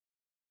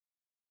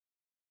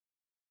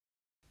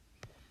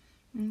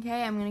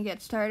Okay, I'm going to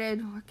get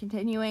started. We're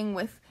continuing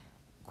with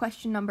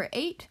question number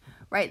 8.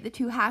 Write the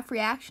two half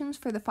reactions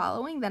for the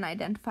following, then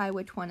identify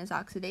which one is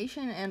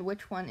oxidation and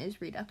which one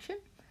is reduction.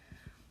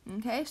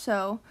 Okay,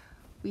 so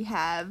we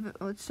have,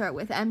 let's start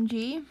with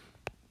Mg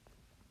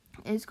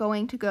is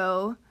going to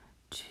go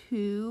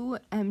to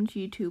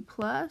Mg2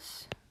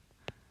 plus,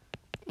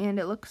 and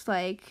it looks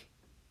like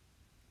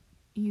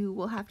you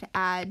will have to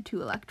add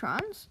 2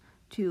 electrons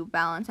to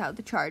balance out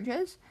the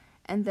charges,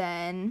 and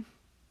then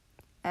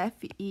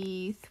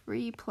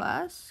Fe3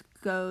 plus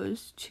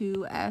goes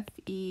to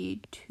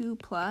Fe2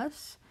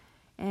 plus,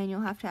 and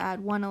you'll have to add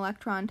 1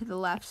 electron to the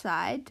left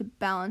side to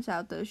balance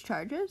out those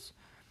charges.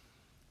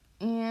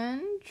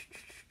 And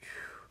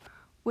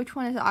which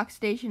one is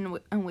oxidation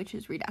and which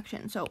is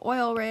reduction? So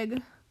oil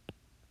rig,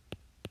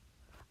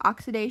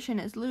 oxidation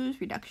is lose,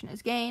 reduction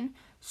is gain.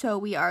 So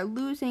we are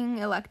losing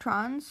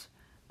electrons.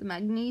 The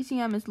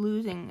magnesium is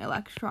losing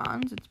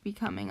electrons. It's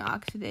becoming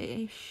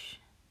oxidized,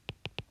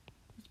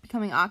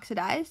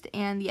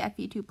 and the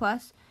Fe2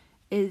 plus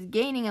is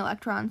gaining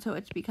electrons, so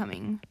it's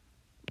becoming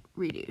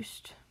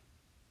reduced.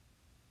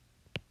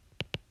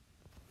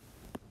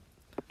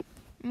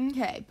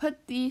 Okay,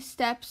 put the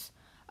steps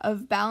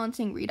of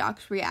balancing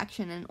redox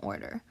reaction in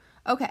order.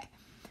 Okay,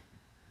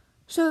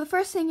 so the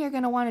first thing you're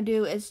going to want to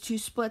do is to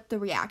split the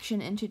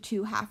reaction into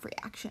 2 half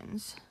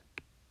reactions.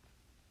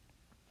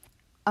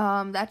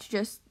 That's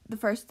just the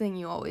first thing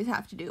you always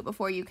have to do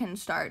before you can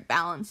start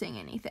balancing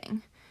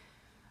anything.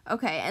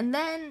 Okay, and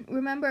then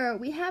remember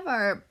we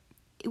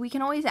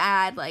can always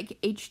add like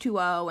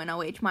H2O and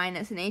OH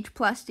minus and H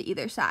plus to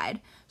either side.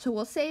 So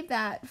we'll save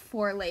that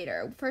for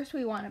later. First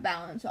we want to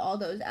balance all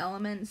those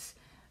elements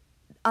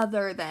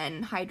other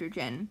than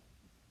hydrogen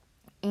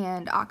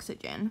and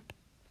oxygen.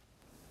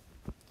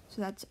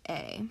 So that's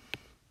A.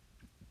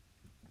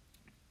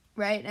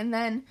 Right? And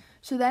then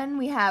then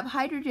we have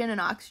hydrogen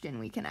and oxygen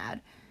we can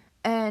add.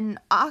 And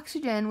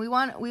oxygen, we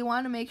want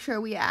to make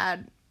sure we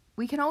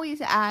can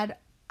always add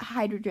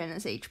hydrogen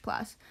as H+,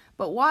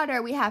 but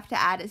water we have to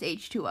add as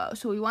H2O.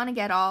 So we want to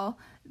get all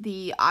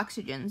the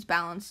oxygens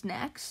balanced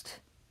next.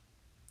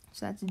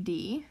 So that's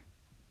D.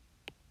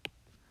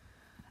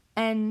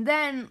 And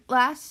then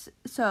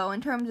so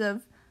in terms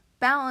of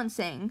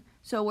balancing,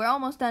 so we're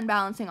almost done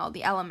balancing all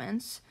the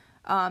elements.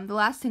 The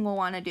last thing we'll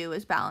want to do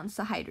is balance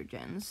the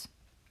hydrogens,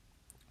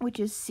 which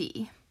is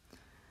C.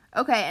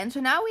 Okay, and so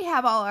now we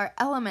have all our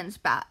elements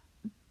balanced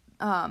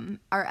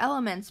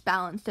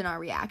in our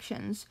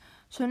reactions.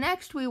 So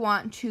next we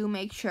want to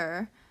make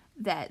sure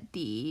that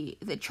the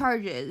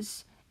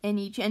charges in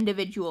each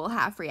individual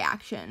half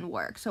reaction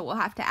work. So we'll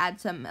have to add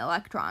some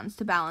electrons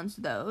to balance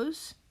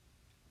those.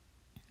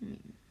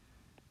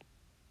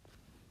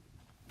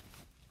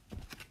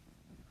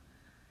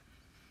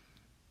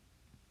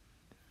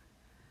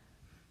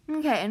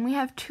 Okay, and we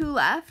have 2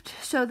 left.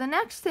 So the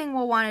next thing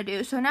we'll want to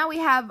do, so now we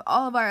have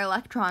all of our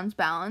electrons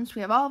balanced,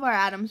 we have all of our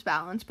atoms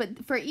balanced,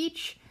 but for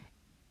each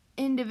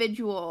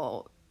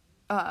individual,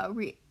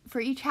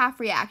 for each half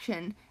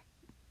reaction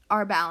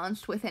are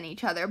balanced within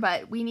each other,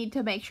 but we need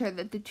to make sure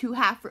that the 2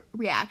 half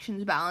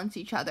reactions balance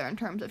each other in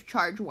terms of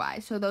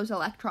charge-wise, so those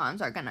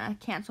electrons are going to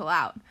cancel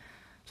out.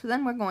 So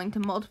then we're going to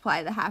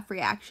multiply the half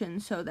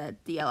reactions so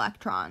that the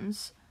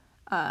electrons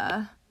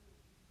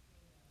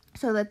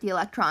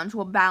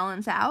will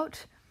balance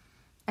out,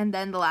 and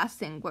then the last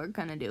thing we're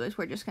going to do is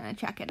we're just going to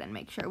check it and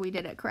make sure we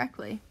did it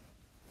correctly.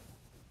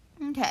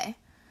 Okay,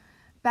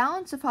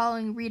 balance the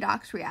following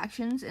redox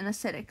reactions in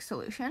acidic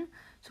solution.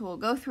 So we'll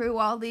go through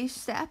all these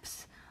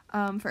steps.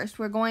 First,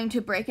 we're going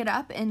to break it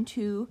up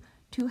into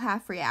 2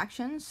 half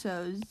reactions.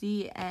 So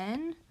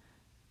Zn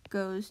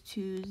goes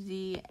to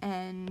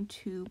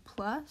Zn2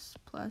 plus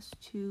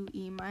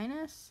 2E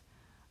minus.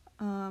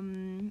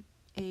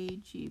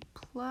 Ag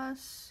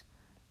plus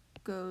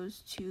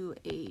goes to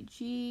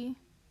Ag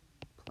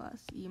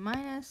plus E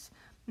minus.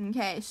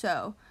 Okay,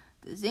 so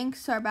the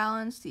zincs are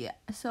balanced, the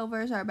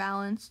silvers are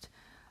balanced.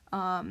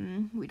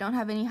 We don't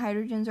have any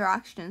hydrogens or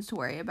oxygens to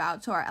worry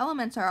about, so our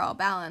elements are all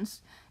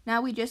balanced.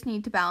 Now we just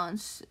need to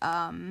balance,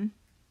 the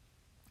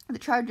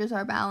charges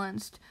are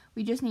balanced.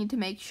 We just need to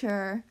make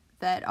sure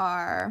that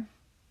our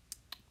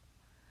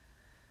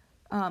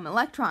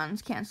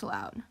electrons cancel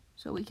out.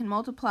 So we can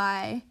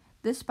multiply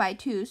this by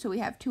 2, so we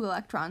have 2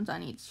 electrons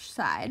on each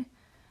side.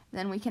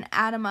 Then we can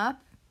add them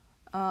up.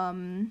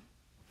 I'm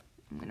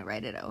going to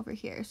write it over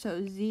here.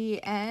 So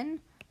Zn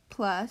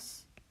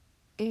plus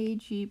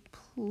Ag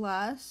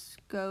plus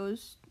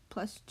goes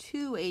plus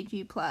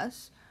 2Ag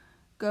plus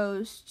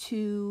goes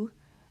to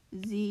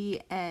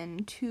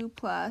Zn2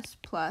 plus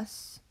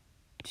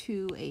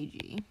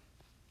 2Ag.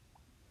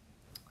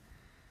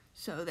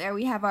 So there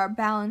we have our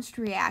balanced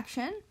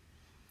reaction.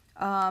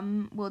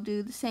 We'll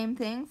do the same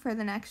thing for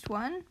the next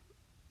one.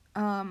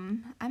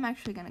 I'm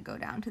actually going to go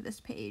down to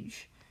this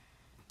page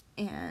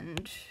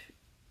and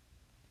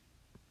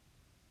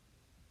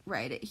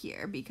write it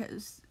here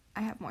because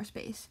I have more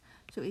space.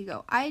 So we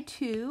go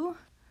I2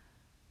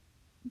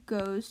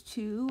 goes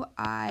to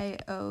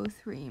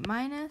IO3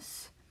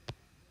 minus,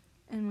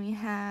 and we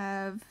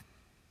have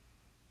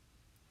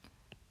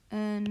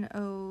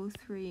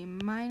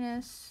NO3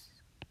 minus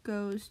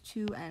goes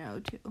to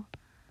NO2.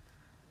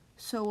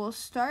 So we'll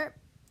start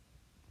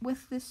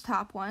with this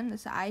top one,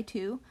 this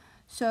I2.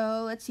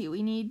 So let's see,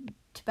 we need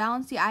to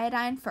balance the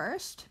iodine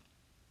first.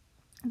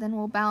 Then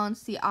we'll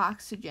balance the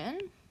oxygen.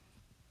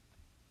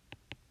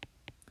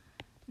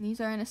 And these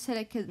are in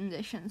acidic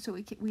condition, so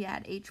we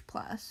add H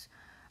plus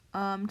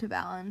to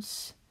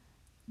balance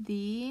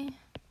the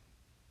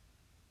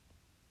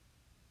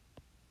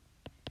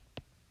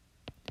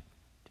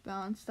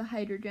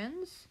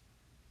hydrogens.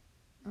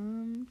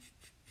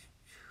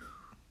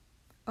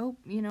 Oh,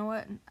 you know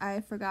what? I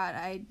forgot.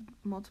 I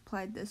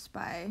multiplied this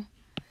by,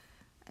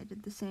 I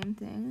did the same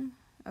thing.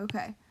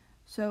 Okay,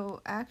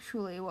 so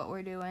actually what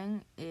we're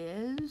doing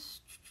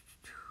is,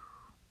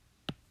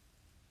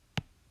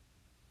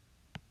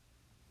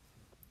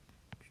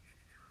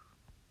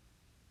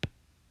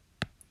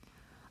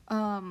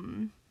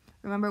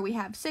 remember we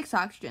have 6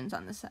 oxygens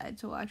on the side,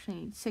 so we'll actually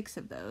need 6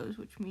 of those,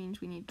 which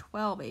means we need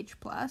 12 H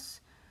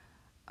plus.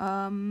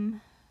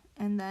 And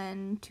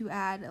then to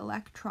add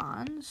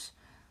electrons,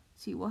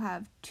 see, we'll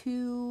have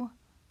 -2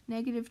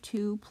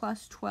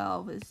 plus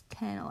 12 is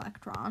 10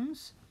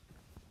 electrons.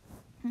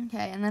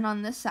 Okay, and then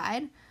on this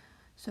side,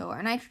 so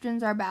our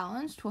nitrogens are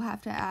balanced, we'll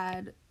have to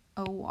add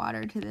a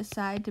water to this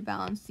side to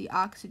balance the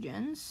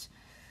oxygens.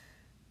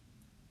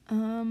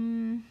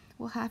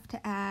 We'll have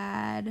to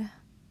add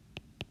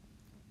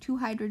 2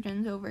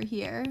 hydrogens over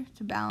here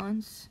to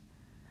balance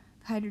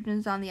the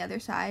hydrogens on the other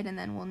side, and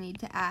then we'll need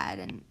to add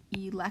an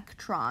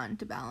electron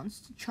to balance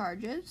the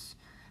charges.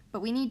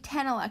 But we need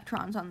 10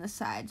 electrons on this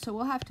side, so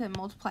we'll have to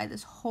multiply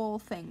this whole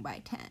thing by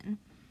 10.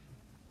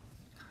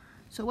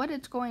 So what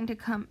it's going to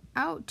come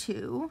out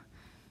to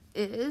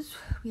is,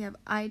 we have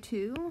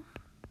I2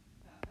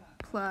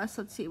 plus,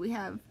 let's see, we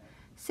have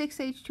 6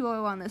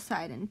 H2O on this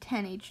side and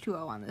 10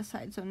 H2O on this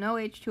side, so no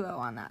H2O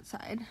on that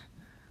side,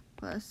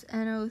 plus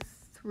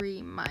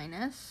NO3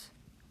 minus.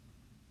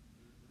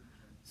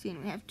 See,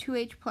 and we have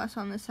 2H plus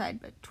on this side,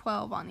 but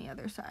 12 on the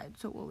other side,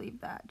 so we'll leave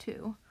that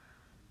too.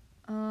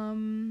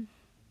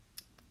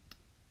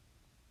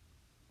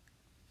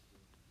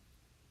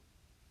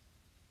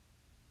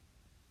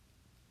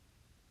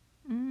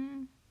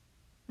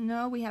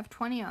 No, we have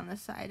 20 on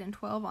this side and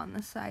 12 on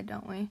this side,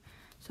 don't we?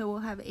 So we'll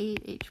have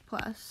 8H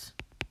plus.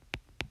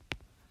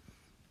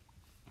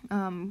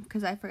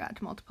 Because I forgot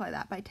to multiply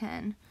that by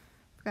 10.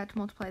 Forgot to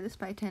multiply this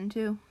by 10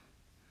 too.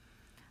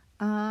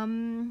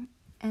 And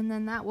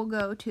then that will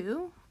go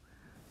to,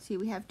 see,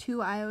 we have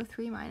 2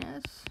 IO3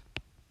 minus,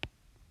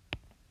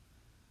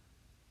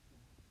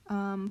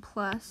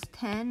 plus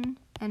 10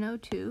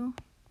 NO2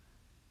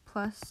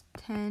 plus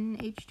 10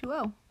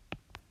 H2O.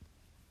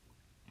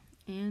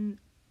 And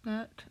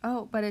that,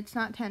 oh, but it's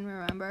not 10,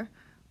 remember.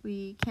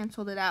 We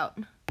canceled it out.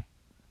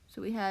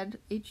 So we had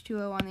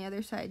H2O on the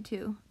other side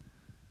too.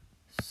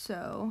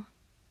 So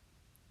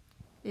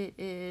it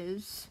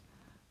is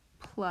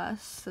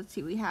plus, let's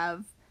see, we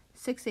have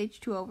 6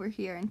 H2O over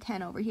here and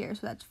 10 over here,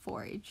 so that's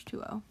 4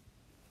 H2O.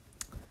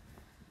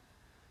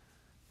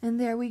 And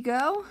there we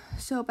go.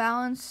 So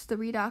balance the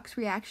redox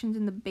reactions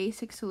in the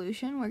basic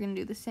solution. We're going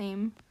to do the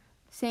same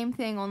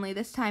thing, only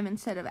this time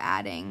instead of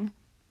adding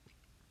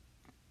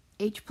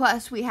H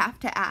plus, we have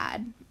to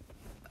add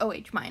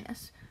OH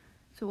minus.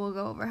 So we'll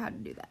go over how to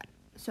do that.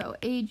 So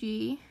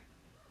Ag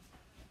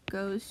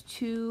goes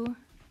to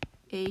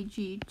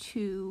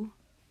Ag2O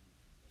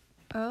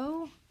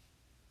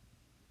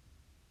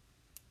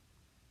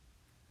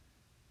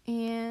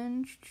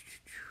and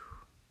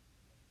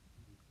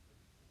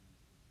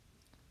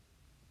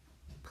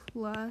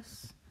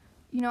plus,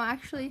 you know,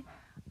 actually,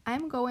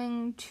 I'm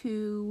going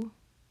to,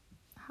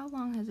 how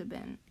long has it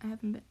been? I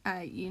haven't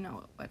been, you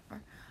know,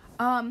 whatever.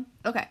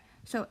 Okay,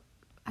 so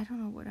I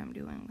don't know what I'm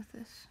doing with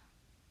this.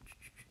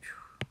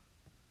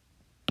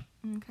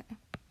 Okay,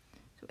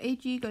 so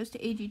Ag goes to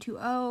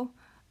Ag2O,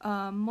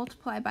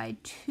 multiply by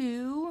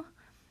 2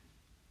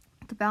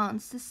 to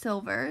balance the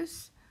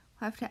silvers.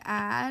 We'll have to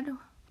add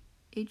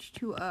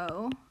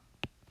H2O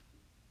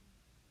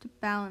to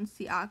balance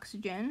the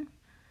oxygen.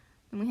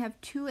 And we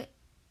have 2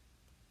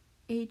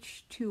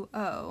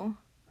 H2O.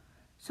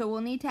 So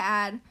we'll need to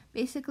add,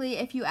 basically,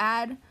 if you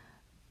add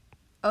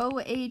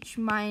OH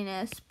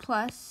minus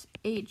plus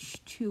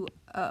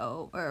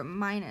H2O, or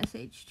minus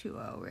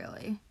H2O,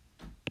 really.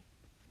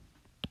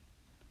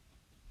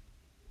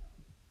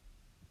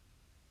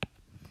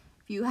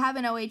 If you have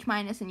an OH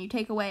minus and you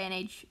take away an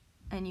H,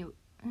 and you,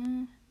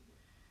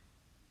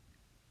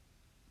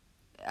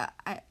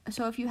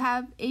 so if you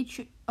have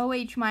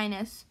OH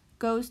minus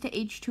goes to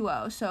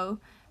H2O, so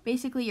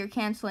basically you're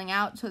canceling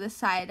out, so this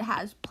side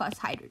has plus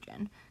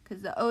hydrogen,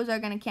 because the O's are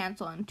going to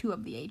cancel and 2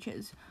 of the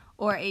H's.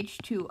 Or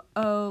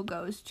H2O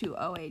goes to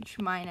OH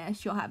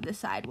minus, you'll have this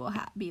side will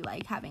be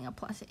like having a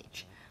plus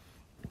H.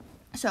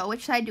 So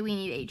which side do we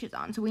need H's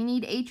on? So we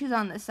need H's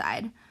on this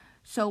side.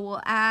 So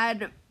we'll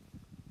add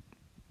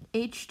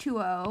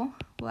H2O,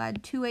 we'll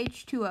add 2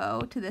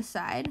 H2O to this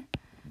side.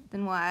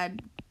 Then we'll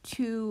add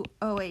 2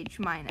 OH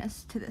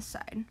minus to this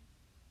side.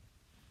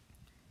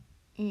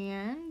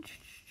 And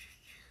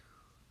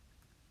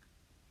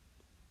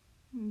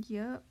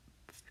Yep.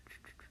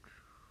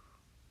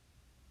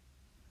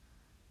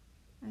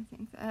 I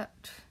think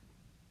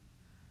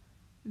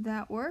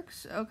that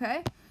works.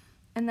 Okay.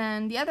 And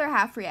then the other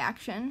half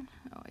reaction,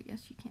 oh, I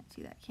guess you can't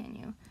see that, can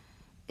you?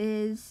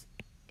 Is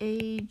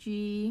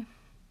Ag2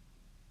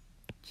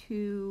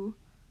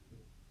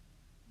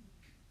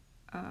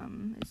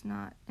 is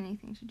not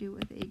anything to do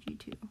with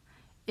Ag2.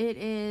 It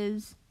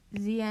is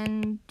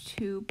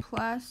Zn2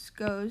 plus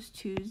goes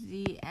to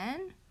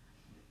Zn.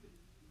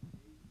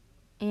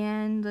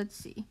 And let's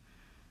see.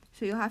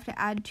 So you'll have to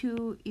add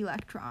 2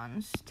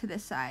 electrons to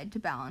this side to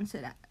balance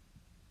it,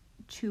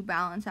 to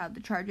balance out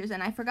the charges.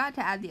 And I forgot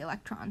to add the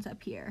electrons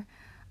up here.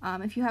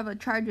 If you have a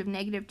charge of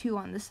 -2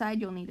 on this side,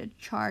 you'll need a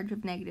charge of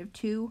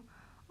 -2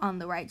 on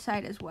the right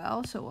side as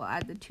well. So we'll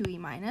add the 2e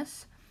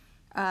minus.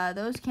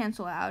 Those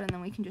cancel out, and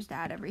then we can just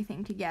add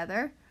everything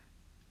together.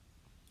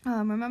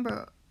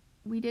 Remember,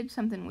 we did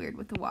something weird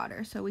with the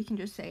water, so we can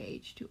just say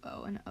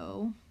H2O and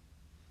O.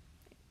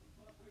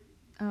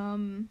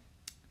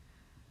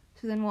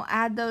 So then we'll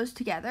add those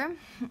together,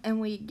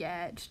 and we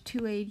get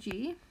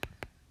 2Ag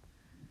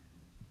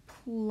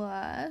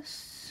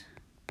plus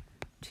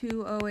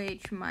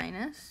 2OH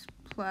minus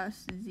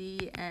plus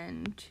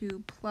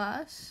Zn2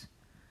 plus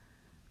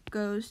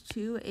goes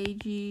to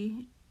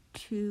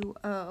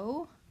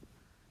Ag2O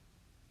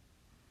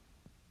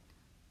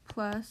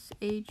plus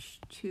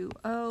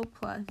H2O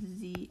plus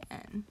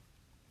Zn.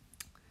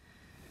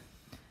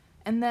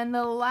 And then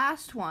the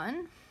last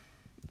one,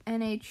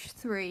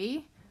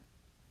 NH3,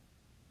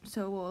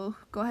 so we'll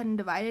go ahead and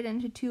divide it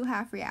into 2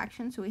 half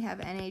reactions. So we have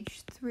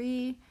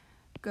NH3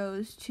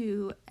 goes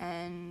to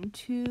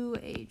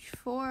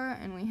N2H4,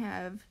 and we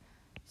have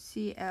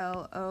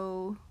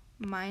ClO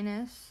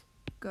minus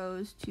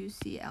goes to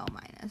Cl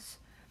minus.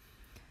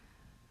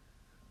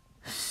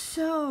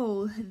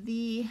 So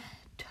the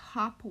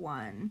top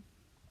one,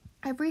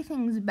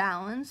 everything's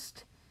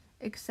balanced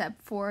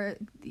except for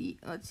the,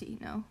 let's see,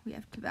 no, we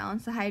have to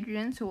balance the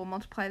hydrogen, so we'll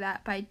multiply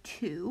that by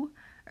 2,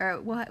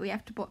 or we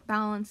have to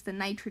balance the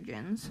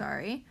nitrogen,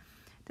 sorry.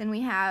 Then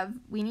we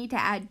need to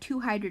add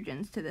 2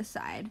 hydrogens to this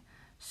side.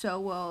 So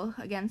we'll,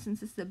 again,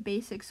 since it's the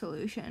basic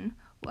solution,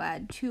 we'll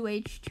add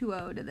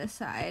 2H2O to this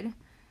side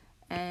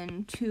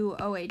and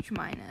 2OH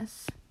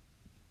minus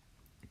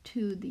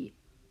to the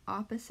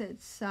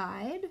opposite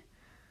side.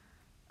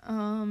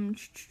 And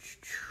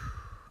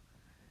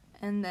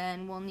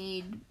then we'll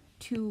need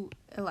 2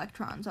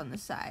 electrons on the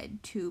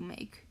side to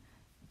make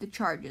the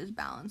charges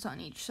balance on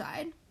each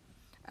side.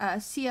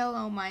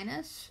 ClO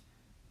minus,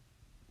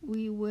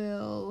 we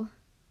will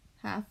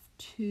have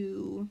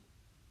to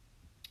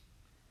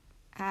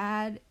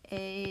add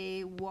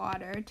a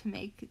water to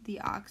make the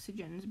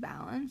oxygens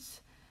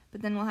balance,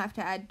 but then we'll have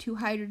to add 2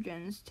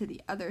 hydrogens to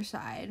the other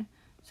side,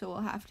 so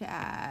we'll have to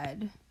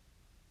add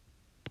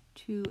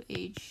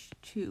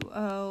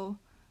 2H2O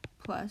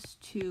plus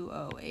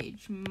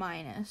 2OH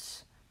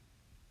minus,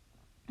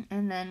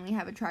 and then we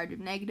have a charge of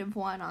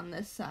 -1 on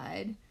this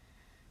side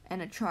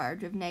and a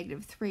charge of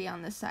 -3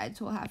 on this side,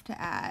 so we'll have to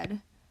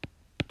add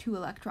 2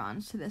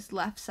 electrons to this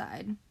left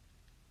side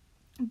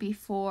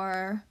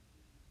before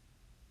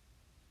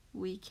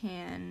we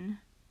can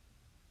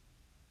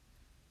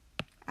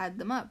add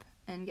them up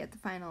and get the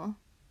final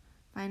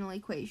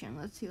equation.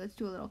 Let's see, let's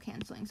do a little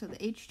canceling. So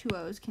the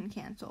H2O's can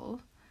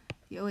cancel,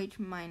 the OH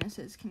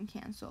minuses can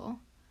cancel,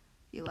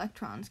 the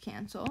electrons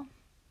cancel,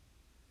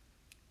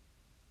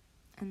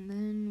 and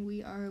then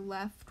we are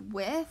left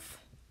with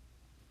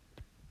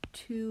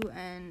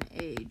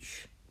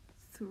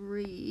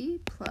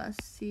 2NH3 plus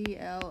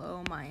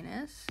ClO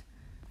minus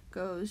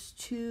goes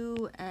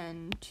to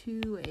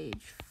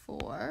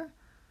N2H4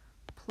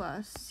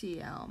 plus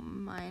Cl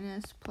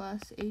minus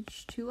plus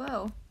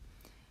H2O.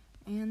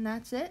 And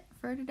that's it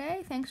for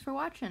today. Thanks for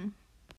watching.